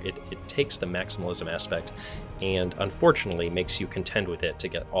where it takes the maximalism aspect and unfortunately makes you contend with it to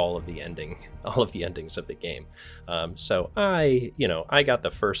get all of the endings of the game. So I got the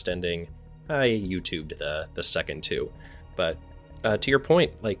first ending. I YouTubed the second two, but to your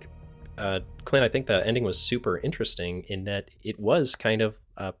point, like Clint, I think the ending was super interesting in that it was kind of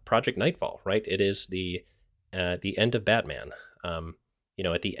Project Nightfall, right? It is the end of Batman.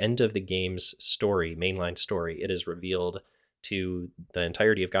 At the end of the game's story, mainline story, it is revealed to the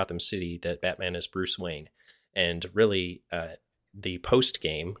entirety of Gotham City that Batman is Bruce Wayne. And really, the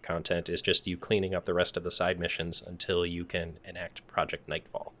post-game content is just you cleaning up the rest of the side missions until you can enact Project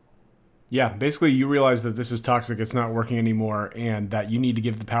Nightfall. Yeah, basically you realize that this is toxic, it's not working anymore, and that you need to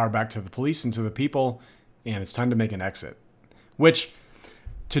give the power back to the police and to the people, and it's time to make an exit. Which,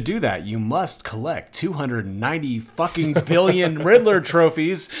 to do that, you must collect 290 fucking billion Riddler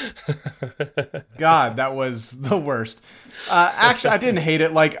trophies. God, that was the worst. Actually, I didn't hate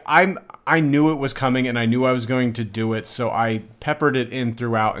it. Like, I knew it was coming, and I knew I was going to do it, so I peppered it in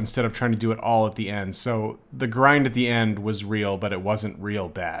throughout instead of trying to do it all at the end. So the grind at the end was real, but it wasn't real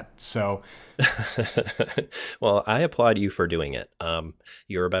bad. So, well, I applaud you for doing it.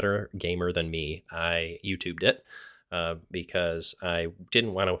 You're a better gamer than me. I YouTubed it. Because I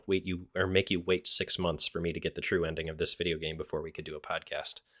didn't want to make you wait 6 months for me to get the true ending of this video game before we could do a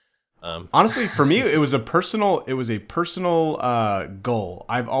podcast. Honestly, for me, it was a personal goal.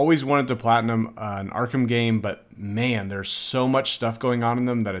 I've always wanted to platinum an Arkham game, but man, there's so much stuff going on in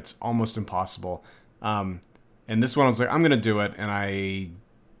them that it's almost impossible. And this one, I was like, I'm going to do it, and I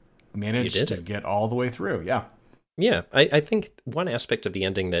managed to get all the way through. Yeah. Yeah, I think one aspect of the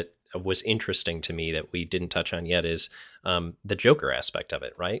ending that was interesting to me that we didn't touch on yet is the Joker aspect of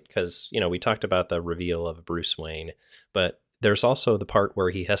it, right? Because, we talked about the reveal of Bruce Wayne, but there's also the part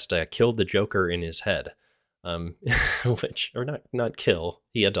where he has to kill the Joker in his head, not kill.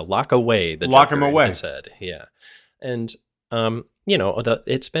 He had to lock away the Joker in his head. Yeah. And,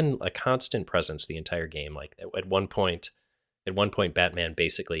 it's been a constant presence the entire game. Like at one point, Batman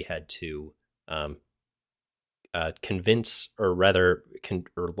basically had to convince, or rather,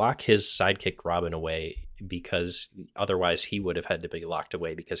 lock his sidekick Robin away, because otherwise he would have had to be locked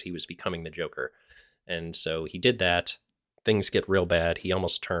away because he was becoming the Joker. And so he did that. Things get real bad. He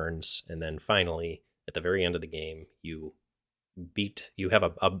almost turns, and then finally, at the very end of the game, you have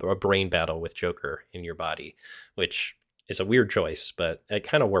a brain battle with Joker in your body, which is a weird choice, but it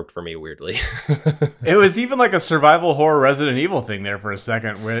kind of worked for me weirdly. It was even like a survival horror Resident Evil thing there for a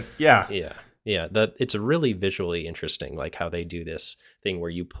second. Yeah. It's really visually interesting, like how they do this thing where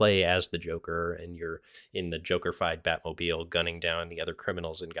you play as the Joker and you're in the Joker-fied Batmobile gunning down the other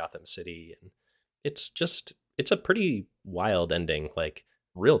criminals in Gotham City, and it's a pretty wild ending, like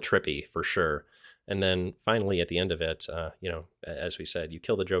real trippy for sure. And then finally at the end of it, as we said, you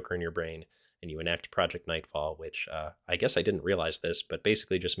kill the Joker in your brain and you enact Project Nightfall, which I guess I didn't realize this, but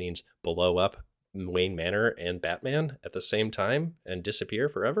basically just means blow up Wayne Manor and Batman at the same time and disappear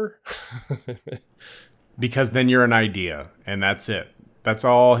forever. Because then you're an idea, and that's it. That's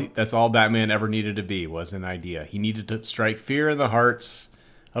all Batman ever needed to be, was an idea. He needed to strike fear in the hearts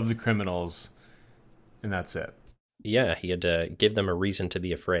of the criminals, and that's it. Yeah, he had to give them a reason to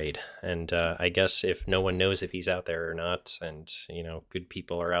be afraid. And I guess if no one knows if he's out there or not, and, good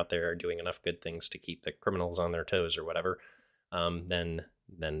people are out there doing enough good things to keep the criminals on their toes or whatever, then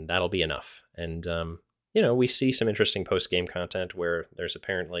that'll be enough. And, we see some interesting post-game content where there's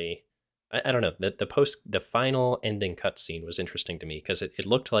apparently, I don't know, the final ending cutscene was interesting to me because it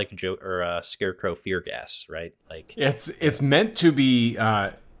looked like Scarecrow fear gas, right? Like it's meant to be,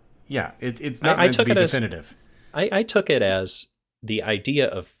 it's not meant to be definitive. I took it as the idea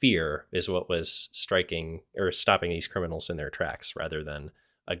of fear is what was striking or stopping these criminals in their tracks, rather than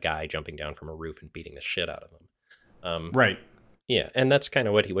a guy jumping down from a roof and beating the shit out of them. Right. Yeah, and that's kind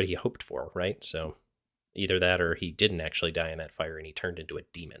of what he hoped for, right? So either that or he didn't actually die in that fire and he turned into a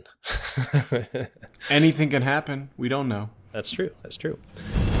demon. Anything can happen. We don't know. That's true.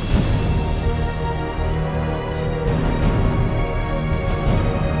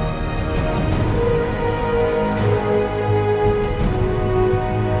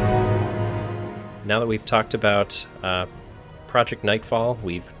 Now that we've talked about Project Nightfall,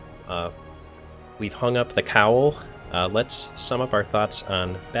 we've hung up the cowl. Let's sum up our thoughts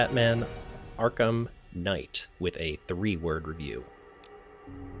on Batman Arkham Knight with a 3-word review.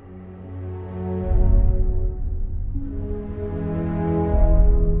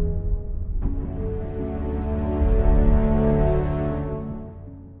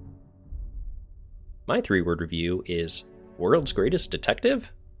 My 3-word review is World's Greatest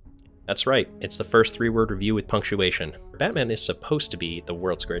Detective? That's right, it's the first 3-word review with punctuation. Batman is supposed to be the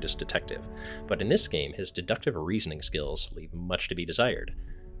world's greatest detective, but in this game, his deductive reasoning skills leave much to be desired.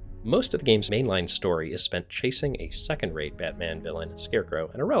 Most of the game's mainline story is spent chasing a second-rate Batman villain, Scarecrow,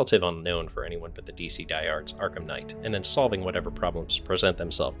 and a relative unknown for anyone but the DC diehards, Arkham Knight, and then solving whatever problems present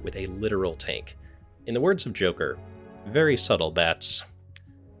themselves with a literal tank. In the words of Joker, very subtle bats.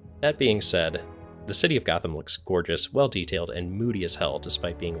 That being said, the city of Gotham looks gorgeous, well-detailed, and moody as hell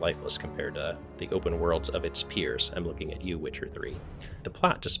despite being lifeless compared to the open worlds of its peers. I'm looking at you, Witcher 3. The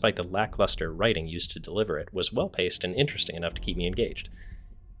plot, despite the lackluster writing used to deliver it, was well-paced and interesting enough to keep me engaged.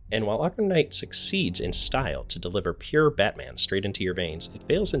 And while Arkham Knight succeeds in style to deliver pure Batman straight into your veins, it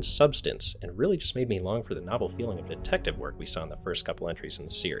fails in substance and really just made me long for the novel feeling of detective work we saw in the first couple entries in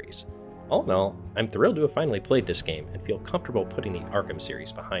the series. All in all, I'm thrilled to have finally played this game and feel comfortable putting the Arkham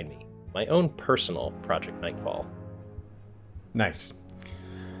series behind me. My own personal Project Nightfall. Nice.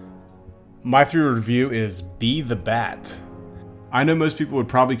 My 3 review is Be the Bat. I know most people would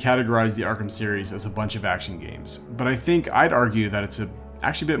probably categorize the Arkham series as a bunch of action games, but I think I'd argue that it's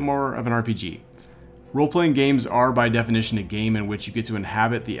actually a bit more of an RPG. Role-playing games are by definition a game in which you get to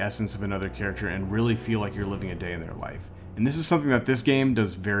inhabit the essence of another character and really feel like you're living a day in their life. And this is something that this game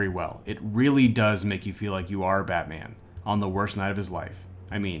does very well. It really does make you feel like you are Batman on the worst night of his life.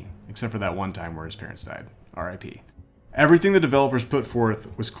 I mean, except for that one time where his parents died. R.I.P. Everything the developers put forth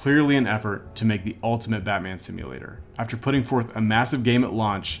was clearly an effort to make the ultimate Batman simulator. After putting forth a massive game at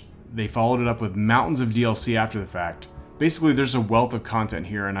launch, they followed it up with mountains of DLC after the fact. Basically, there's a wealth of content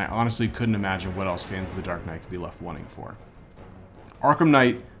here, and I honestly couldn't imagine what else fans of The Dark Knight could be left wanting for. Arkham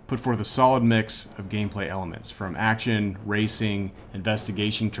Knight put forth a solid mix of gameplay elements, from action, racing,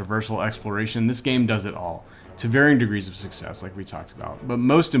 investigation, traversal, exploration. This game does it all, to varying degrees of success, like we talked about. But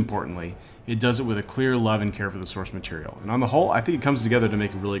most importantly, it does it with a clear love and care for the source material. And on the whole, I think it comes together to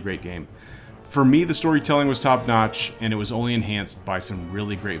make a really great game. For me, the storytelling was top-notch, and it was only enhanced by some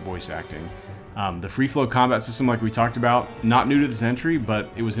really great voice acting. The free-flow combat system, like we talked about, not new to this entry,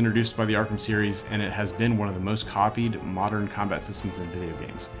 but it was introduced by the Arkham series, and it has been one of the most copied modern combat systems in video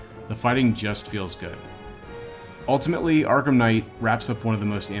games. The fighting just feels good. Ultimately, Arkham Knight wraps up one of the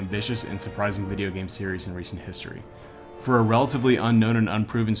most ambitious and surprising video game series in recent history. For a relatively unknown and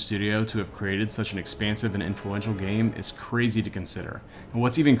unproven studio to have created such an expansive and influential game is crazy to consider. And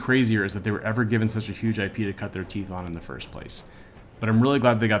what's even crazier is that they were ever given such a huge IP to cut their teeth on in the first place. But I'm really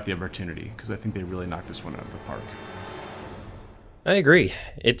glad they got the opportunity, because I think they really knocked this one out of the park. I agree.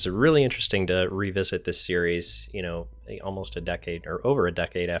 It's really interesting to revisit this series, almost a decade or over a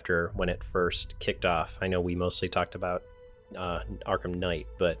decade after when it first kicked off. I know we mostly talked about Arkham Knight,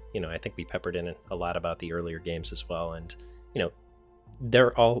 but, I think we peppered in a lot about the earlier games as well. And,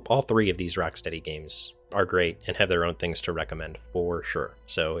 they're all 3 of these Rocksteady games are great and have their own things to recommend for sure.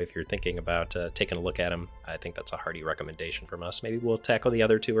 So if you're thinking about taking a look at them, I think that's a hearty recommendation from us. Maybe we'll tackle the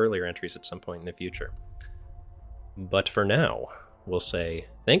other 2 earlier entries at some point in the future. But for now, we'll say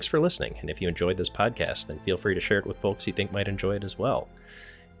thanks for listening, and if you enjoyed this podcast, then feel free to share it with folks you think might enjoy it as well.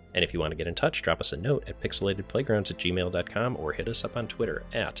 And if you want to get in touch, drop us a note at pixelatedplaygrounds@gmail.com or hit us up on Twitter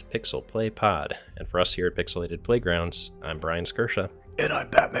at PixelPlayPod. And for us here at Pixelated Playgrounds, I'm Brian Skirsha. And I'm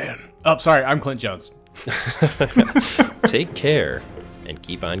Batman. Oh, sorry, I'm Clint Jones. Take care, and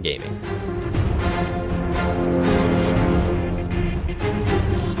keep on gaming.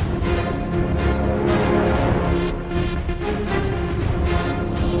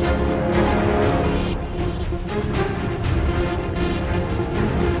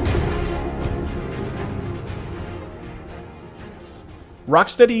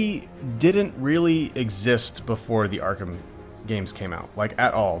 Rocksteady didn't really exist before the Arkham games came out, like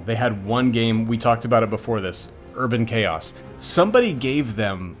at all. They had one game, we talked about it before this, Urban Chaos. Somebody gave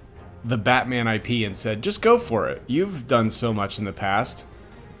them the Batman IP and said, just go for it. You've done so much in the past.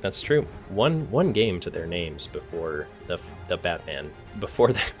 That's true. One game to their names before the Batman,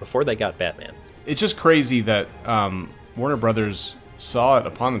 before they got Batman. It's just crazy that Warner Brothers saw it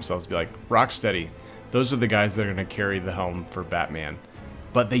upon themselves to be like, Rocksteady, those are the guys that are going to carry the helm for Batman.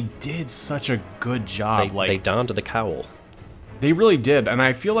 But they did such a good job. They donned the cowl. They really did, and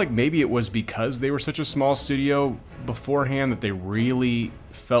I feel like maybe it was because they were such a small studio beforehand that they really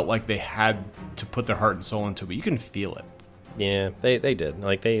felt like they had to put their heart and soul into it. But you can feel it. Yeah, they did.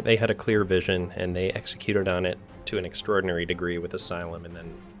 Like they had a clear vision, and they executed on it to an extraordinary degree with Asylum, and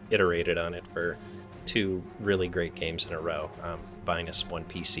then iterated on it for 2 really great games in a row. Minus 1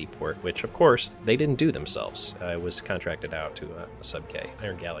 PC port, which of course they didn't do themselves. It was contracted out to a Sub-K,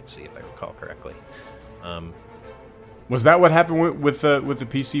 Iron Galaxy, if I recall correctly. Was that what happened with the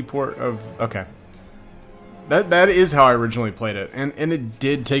PC port of? Okay, that is how I originally played it, and it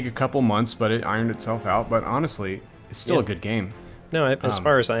did take a couple months, but it ironed itself out. But honestly, it's still a good game. No, as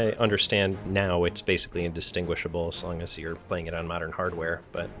far as I understand now, it's basically indistinguishable as long as you're playing it on modern hardware.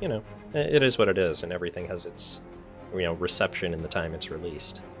 But, it is what it is, and everything has its, reception in the time it's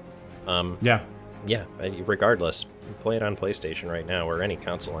released. Yeah. Yeah, regardless, play it on PlayStation right now, or any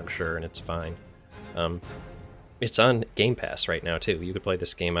console, I'm sure, and it's fine. It's on Game Pass right now, too. You could play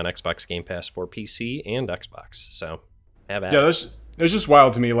this game on Xbox Game Pass for PC and Xbox, so have at it. Yeah, it's just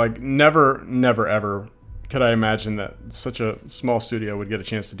wild to me. Like, never, ever could I imagine that such a small studio would get a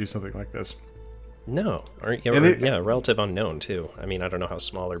chance to do something like this. No. Relative unknown, too. I mean, I don't know how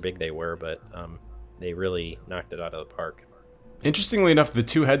small or big they were, but they really knocked it out of the park. Interestingly enough, the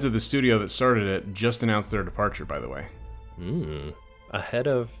two heads of the studio that started it just announced their departure, by the way. Ahead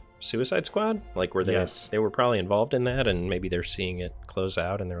of Suicide Squad? Like, were they? Yes. They were probably involved in that, and maybe they're seeing it close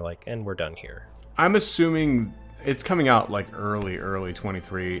out, and they're like, and we're done here. I'm assuming it's coming out like early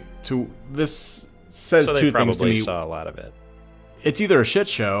 23. This says so two things to me. they probably saw a lot of it. It's either a shit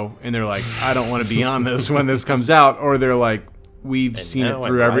show, and they're like, I don't want to be on this when this comes out, or they're like, we've seen it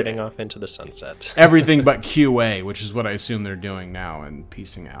through everything off into the sunset. Everything but QA, which is what I assume they're doing now and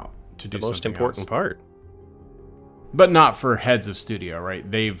piecing out to do the most something important else. part. But not for heads of studio, right?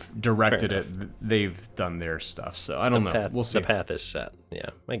 They've directed it. They've done their stuff. So I don't know. We'll see. The path is set. Yeah,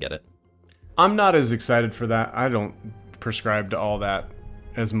 I get it. I'm not as excited for that. I don't prescribe to all that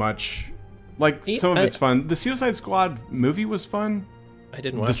as much. Like, some of it's fun. The Suicide Squad movie was fun. I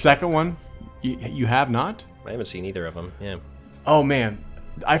didn't watch the second one. You have not? I haven't seen either of them. Yeah. Oh, man.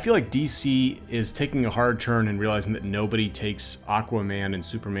 I feel like DC is taking a hard turn and realizing that nobody takes Aquaman and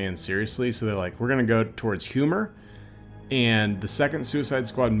Superman seriously. So they're like, we're going to go towards humor. And the second Suicide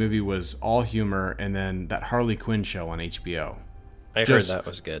Squad movie was all humor, and then that Harley Quinn show on HBO. I heard that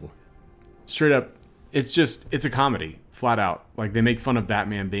was good. Straight up, it's a comedy, flat out. Like, they make fun of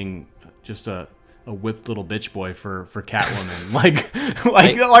Batman being just a whipped little bitch boy for Catwoman.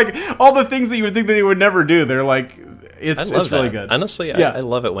 like all the things that you would think that they would never do. They're like, it's really good. Honestly, yeah. I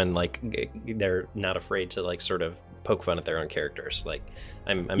love it when like they're not afraid to like sort of poke fun at their own characters. Like,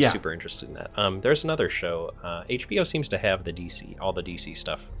 I'm super interested in that. There's another show. HBO seems to have all the DC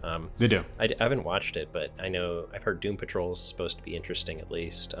stuff. They do. I haven't watched it, but I've heard Doom Patrol is supposed to be interesting at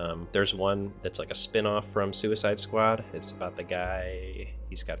least. There's one that's like a spin-off from Suicide Squad. It's about the guy.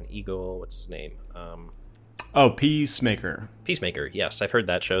 He's got an eagle. What's his name? Peacemaker. Peacemaker. Yes, I've heard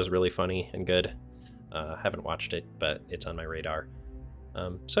that show is really funny and good. Haven't watched it, but it's on my radar.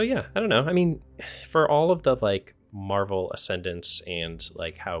 So yeah, I don't know. I mean, for all of the like Marvel ascendance and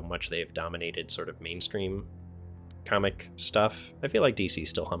like how much they have dominated sort of mainstream comic stuff, I feel like DC's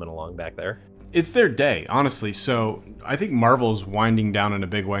still humming along back there. It's their day, honestly. So I think Marvel's winding down in a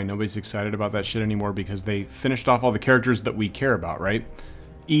big way. Nobody's excited about that shit anymore because they finished off all the characters that we care about, right?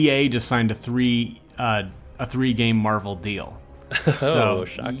 EA just signed a three game Marvel deal. So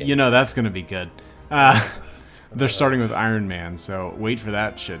shocking. That's going to be good. They're starting with Iron Man, so wait for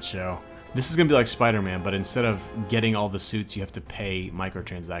that shit show. This is going to be like Spider-Man, but instead of getting all the suits, you have to pay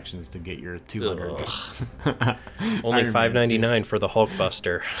microtransactions to get your 200. Only $5.99 for the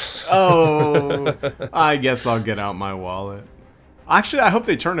Hulkbuster. Oh, I guess I'll get out my wallet. Actually, I hope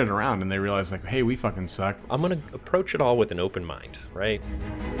they turn it around and they realize, like, hey, we fucking suck. I'm going to approach it all with an open mind, right?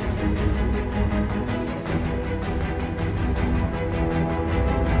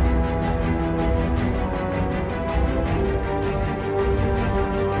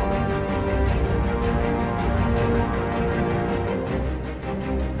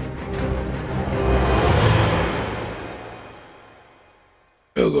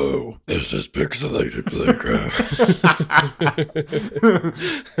 Hello, this is Pixelated Playground.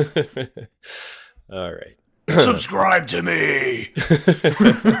 All right. Subscribe to me!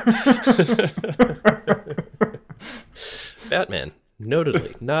 Batman,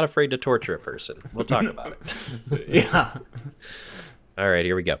 notably, not afraid to torture a person. We'll talk about it. Yeah. All right,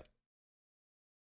 here we go.